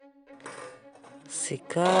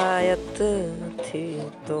शिकायत थी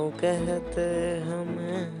तो कहते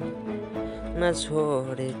हमें न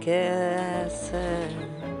छोड़ के ऐसे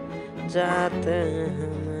जाते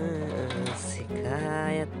हमें।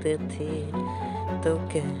 शिकायत थी तो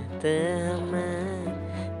कहते हमें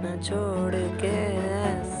न छोड़ के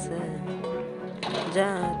ऐसे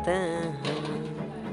जाते